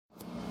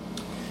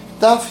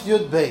Daf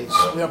Yud Beis.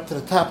 We're up to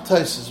the top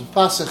Tosfos. We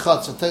pass a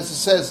Chatzah. Tosfos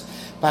says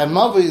by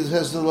Mavi it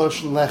says the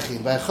Lashon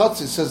Lechi. By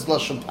Chatzah it says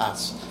Lashon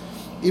Pas.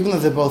 Even though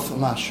they're both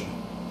Mashu.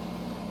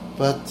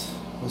 But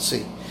we'll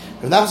see.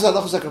 Rav Nachman said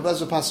Lachos like Rav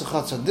Lezer pas a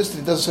Chatzah. This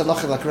he doesn't say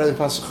Lachos like Rebbe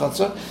pas a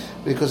Chatzah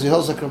because he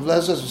holds like Rav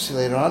Lezer, as we see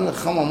later on.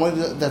 That's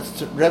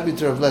Rebbe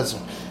to Rav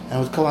Lezer, and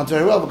it would come out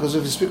very well because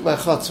if you speak by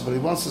Chatzah, but he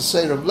wants to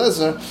say Rav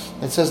Lezer,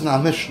 it says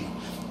na Mishnah.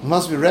 It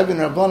must be Rebbe and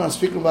Rabbanan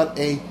speaking about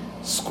a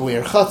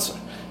square Chatzah.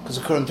 Because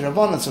according to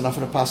Rabbanan, it's enough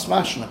for a pas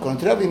mashon.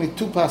 According to Rebbe, you need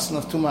two pas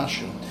enough two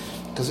mashon.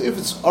 Because if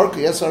it's orka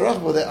yes or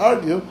rachba, they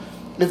argue.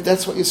 If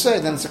that's what you say,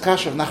 then it's a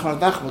kasha of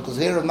Nachman because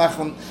here Rav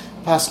Nachman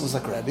passes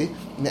like Rebbe.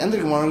 In the end of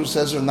the Gemara,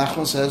 says Rav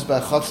Nachman says by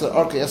chotzer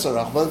orka yes or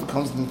rachba, it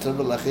becomes the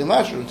interval lechi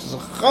mashon, which is a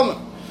chachamim.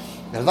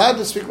 They're allowed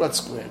to speak about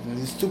square. And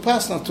these two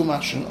pas enough two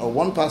mashon or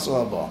one pas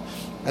or abba.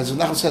 As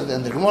Rav Nachman said,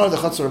 in the Gemara, the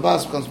chotzer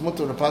rabas becomes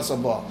mutter the pas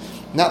abba.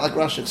 Not like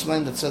Rashi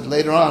explained that said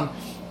later on,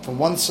 from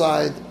one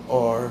side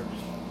or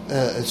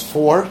it's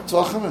four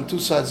tvachim and two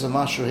sides of a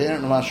mashu here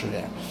and a mashu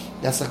here.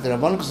 That's like the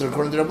Rabbanan, because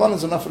according to the Rabbanan,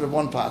 it's enough for the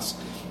one pass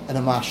and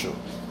a mashu,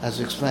 as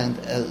we explained.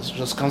 It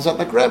just comes out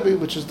like Rebbe,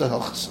 which is the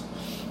Hilchas.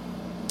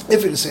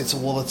 If you say it's a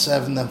wall at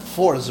 7, then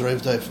 4 is the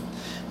Reiv Dofen.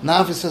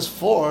 Now, if he says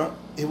 4,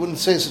 he wouldn't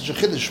say such a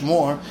chiddush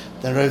more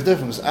than Reiv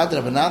Dofen. Because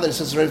Adrab, but now that he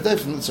says Reiv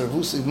Dofen, it's a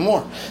Revus even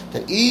more.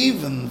 That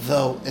even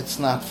though it's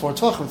not 4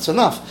 tvachim, it's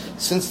enough.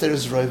 Since there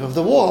is Reiv of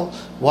the wall,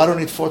 why don't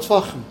we need 4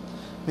 tvachim?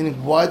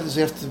 Meaning, why does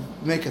he have to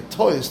make a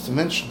toys to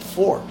mention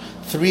 4?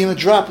 3 in a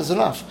drop is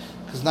enough.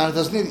 Because now it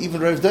doesn't need even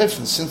Reiv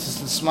Dofen, since it's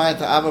in Smaya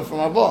to Abba from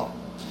our ball.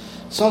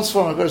 Some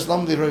Sforim are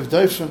Lamdi Reiv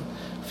Dofen,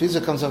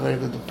 Fiza comes out very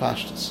good with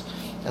Pashtas.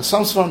 And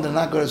some Sforim they're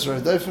not good as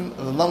Reiv Dofen,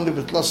 the Lamdi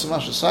Betlos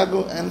Masha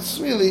Sagu, and it's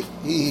really,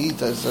 he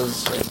does the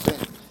same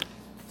thing.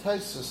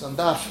 Tosfos and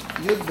Daf,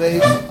 Yud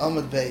Beis,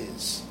 Amud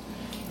Beis.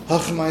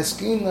 Hachmai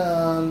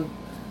Skinan,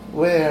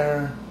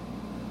 where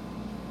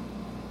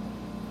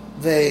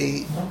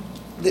the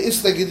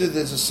Islagidu,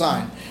 there's a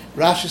sign.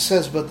 Rashi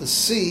says, but the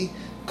sea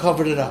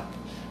covered it up.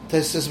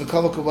 Tosfos says,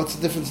 what's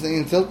the difference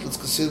in the tilt? It's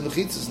considered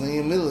mechitzas. In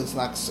the middle, it's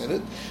not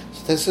considered.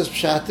 So Tosfos says,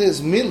 pshat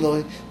is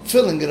miloi,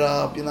 filling it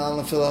up. You're not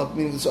going to fill up,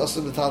 meaning it's also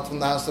betalt from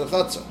the house to the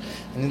chatzah.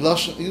 And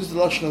he used the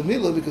lashon of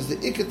miloi because the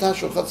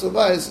iketash of chatzah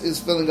bayis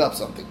is filling up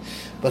something.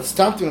 But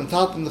stamtim and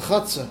taltim the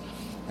chatzah.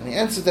 And he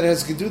answered that it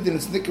has gedudin,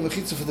 it's nicker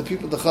mechitza for the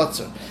people the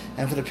chatzah,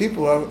 and for the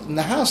people who are in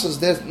the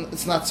houses,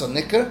 it's not so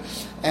nicker,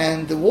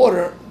 and the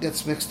water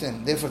gets mixed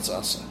in. Therefore, it's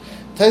asa.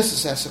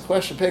 Tosfos asks a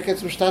question.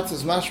 Perketz mishtat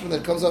is mashma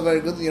that comes out very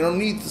good. You don't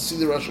need to see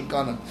the Rosh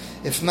Hashanah.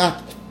 If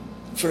not,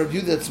 for a view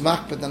that's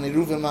makbet and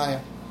Iruv and Maya,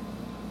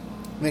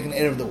 make an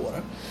air of the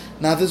water.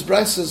 Now, this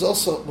Bryce says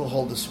also will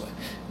hold this way.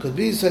 Could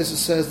be, Tosfos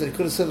says that he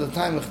could have said at the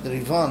time of the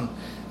Rivan.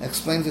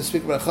 Explained to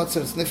speak about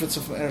Chatzar, it's nifritza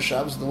from Erev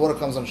Shabbos, the water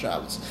comes on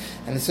Shabbos.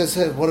 And it says,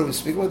 hey, what do we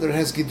speak about? There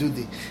has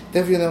Gidudi.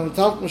 Therefore, you know, when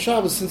talking about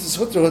Shabbos, since it's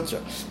hutra.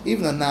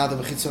 Even though now the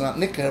Mechitza are not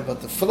nicker,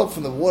 but the fill up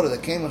from the water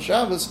that came on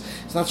Shabbos,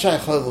 it's not Shai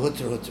Chol,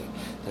 hutra.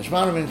 The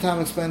Shemar in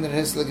time explained that it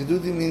has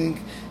Gidudi,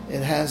 meaning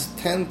it has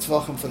 10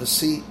 tvachim for the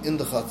sea in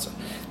the Chatzar.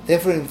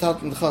 Therefore, in the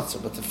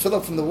Chatzar. But the fill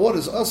up from the water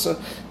is also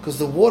because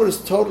the water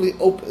is totally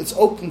open, it's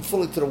open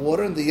fully to the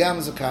water, and the yam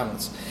is a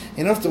comments.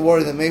 You don't have to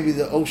worry that maybe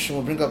the ocean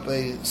will bring up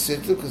a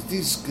sirtu, because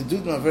these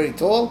gedudim are very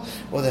tall,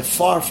 or they're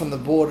far from the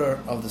border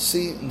of the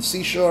sea, and the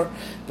seashore,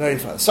 very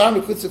far. Sar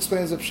Mekutz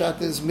explains that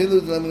Pshat is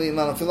milu d'lemeli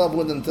iman afilab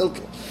wood and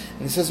tiltel.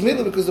 And he says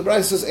milu because the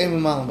Bryce says eim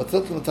iman, but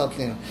tiltel and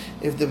tatlin,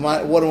 if the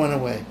water went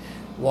away.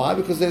 Why?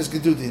 Because there's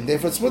gedudin.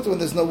 Therefore, it's mutter when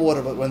there's no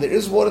water. But when there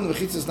is water, and the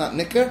mechitza is not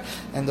nicker,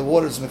 and the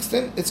water is mixed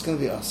in, it's going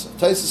to be asa.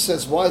 Tosfos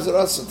says, why is it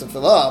asa to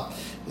fill up?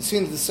 You see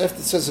in the Seft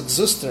it says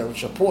exuster,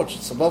 which is a porch,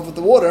 it's above with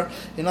the water,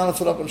 you're not going to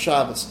fill up on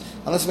Shabbos.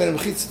 Unless you made a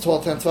mechitza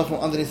 12, 10, 12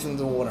 underneath in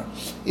the water.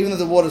 Even though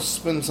the water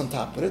swims on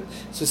top of it.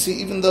 So see,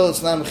 even though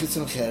it's not a mechitza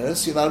and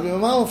cheres, you're not going to be a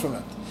mile from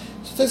it.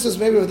 So Tosfos says,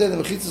 maybe over there the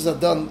mechitzas are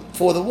done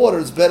for the water,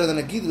 it's better than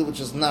a gidul, which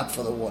is not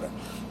for the water.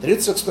 The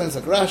Ritz explains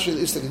like Rashi,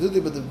 the Ishtag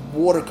Gedudi, but the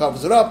water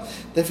covers it up.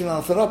 Definitely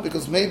not fill up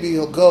because maybe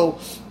he'll go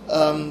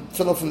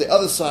fill up from the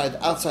other side,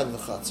 outside of the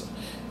Chatzah.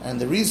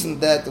 And the reason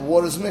that the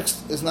water is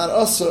mixed is not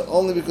usher,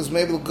 only because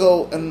maybe he'll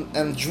go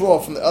and draw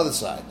from the other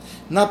side.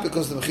 Not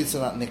because the Mechitza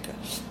are not Nicker.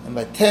 And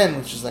by 10,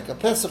 which is like a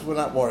Pesach, we're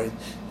not worried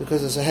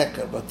because there's a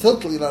Hecker. But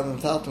Tiltal,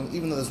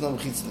 even though there's no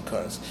Mechitza in the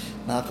cars.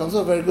 Now it comes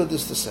out very good,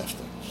 this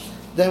Tosefta.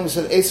 Then we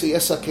said, Esu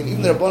Yesakin,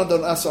 even the Rabbanah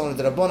don't ask only,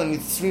 the Rabbanah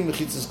needs 3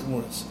 Mechitzas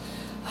Gemuras.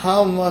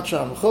 How much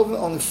are Mechovin?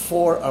 Only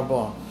 4 are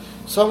bar.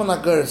 Some are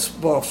not good, it's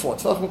bar 4.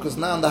 Because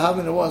now in the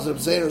Havin it was, Reb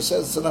Zera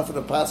says it's enough for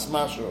the past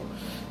Mashro.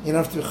 You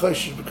don't have to be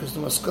choshesh because the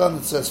Maskan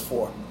it says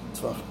 4.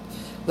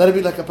 Let it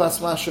be like a pas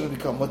mashro and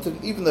become what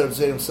even the Reb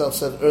Zera himself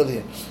said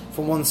earlier.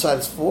 From one side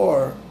it's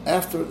 4,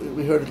 after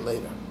we heard it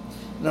later.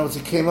 In other words,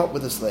 he came up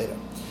with this later.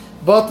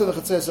 But the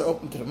chatzeres are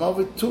open to the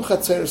Mavi, 2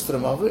 chatzeres to the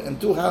Mavi,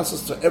 and 2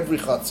 houses to every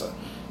chatzar.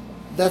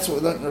 That's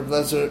what we learned in Reb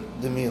Lezer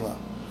the Mila.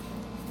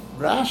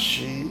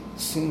 Rashi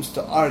seems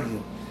to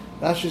argue.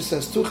 Rashi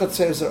says 2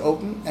 chatzeres are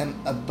open and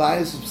a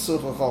bayis is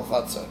psuch l'chol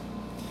chatzar,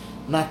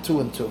 not 2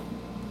 and 2.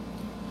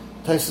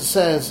 Tosfos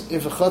says,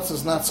 if a chutzah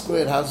is not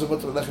squared, how's it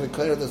mutter lechem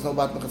nekaira? There's no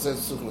bat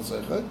mechatzeres tzuk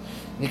l'seicha. And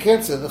you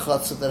can't say the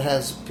chutzah that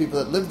has people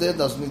that live there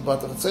doesn't need bat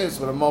mechatzeres,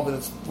 but a movid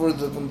that's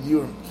further from the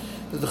urine.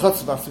 The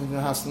chutzah about to be in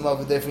the house in the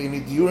movid, therefore you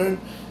need the urine,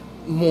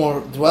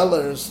 more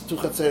dwellers, 2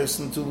 chatzeres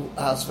and 2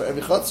 houses for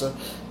every chutzah,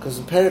 because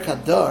in Perik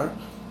Hadar,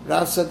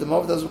 Rav said the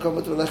movid doesn't become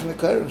mutter lechem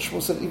nekaira, and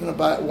Shmuel said even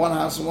about 1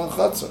 house and 1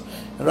 chutzah.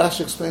 And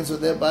Rashi explains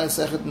that they're by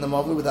sechet in the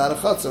movid without a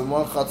chutzah, and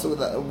 1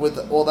 chutzah with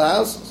all the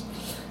houses.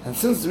 And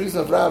since the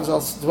reason of Rav is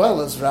also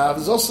dwellers, Rav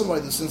is also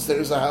more that since there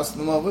is a house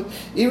in the Movid,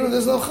 even if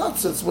there's no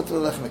chatzah, it's mutter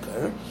lechem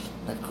nekaira.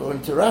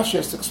 According to Rashi,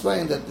 has to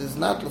explain that there's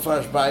not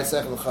lefarish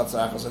ba'isech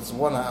l'chatzah achos. It's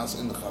 1 house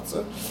in the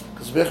chatzah,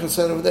 because Bechon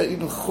said over there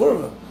even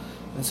churva.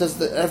 And it says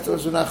that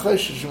afterwards when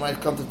achoshish you might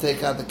come to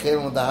take out the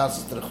kelim of the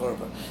houses to the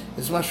churva.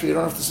 It's much you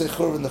don't have to say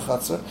churva in the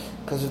chatzah,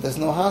 because if there's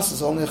no house,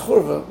 it's only a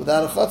churva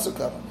without a chatzah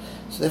cover.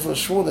 So therefore,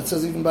 Shmuel that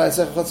says even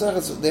ba'isech l'chatzah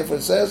achos. Therefore,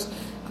 it says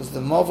because the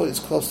Mova is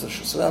close to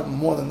Shusrav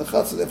more than the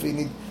Chatzah, therefore you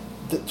need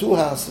 2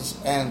 houses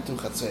and 2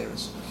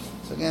 Chatzeres.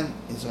 So again,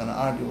 he's going to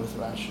argue with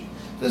Rashi.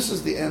 This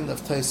is the end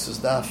of Tosfos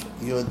Daf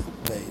Yud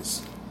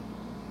Beis.